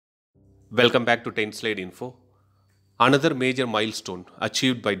Welcome back to 10 Slide Info. Another major milestone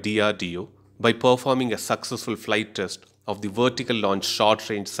achieved by DRDO by performing a successful flight test of the vertical launch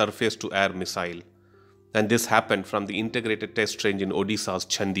short-range surface-to-air missile. And this happened from the integrated test range in Odisha's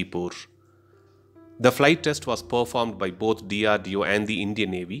Chandipur. The flight test was performed by both DRDO and the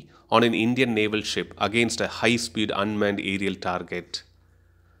Indian Navy on an Indian naval ship against a high-speed unmanned aerial target.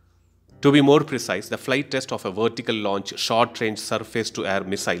 To be more precise, the flight test of a vertical launch short-range surface-to-air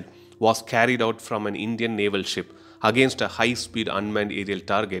missile was carried out from an Indian naval ship against a high-speed unmanned aerial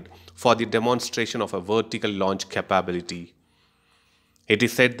target for the demonstration of a vertical launch capability. It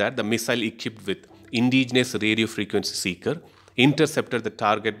is said that the missile equipped with indigenous radio frequency seeker intercepted the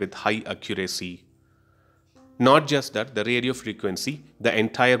target with high accuracy. Not just that, the radio frequency, the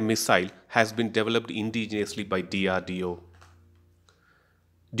entire missile has been developed indigenously by DRDO.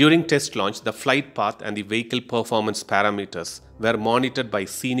 During test launch, the flight path and the vehicle performance parameters were monitored by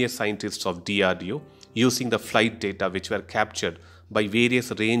senior scientists of DRDO using the flight data which were captured by various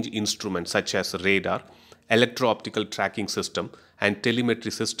range instruments such as radar, electro-optical tracking system and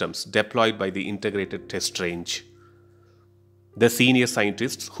telemetry systems deployed by the integrated test range. The senior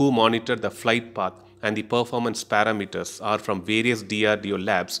scientists who monitored the flight path and the performance parameters are from various DRDO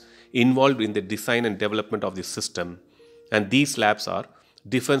labs involved in the design and development of the system, and these labs are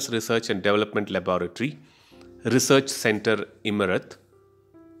Defense Research and Development Laboratory, Research Center Emirath,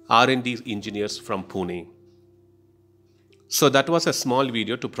 R&D engineers from Pune. So that was a small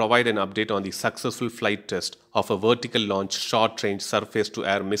video to provide an update on the successful flight test of a vertical launch short-range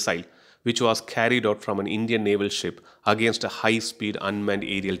surface-to-air missile which was carried out from an Indian naval ship against a high-speed unmanned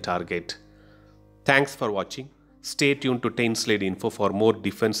aerial target. Thanks for watching. Stay tuned to 10 Slide Info for more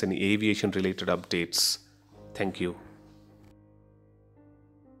defense and aviation related updates. Thank you.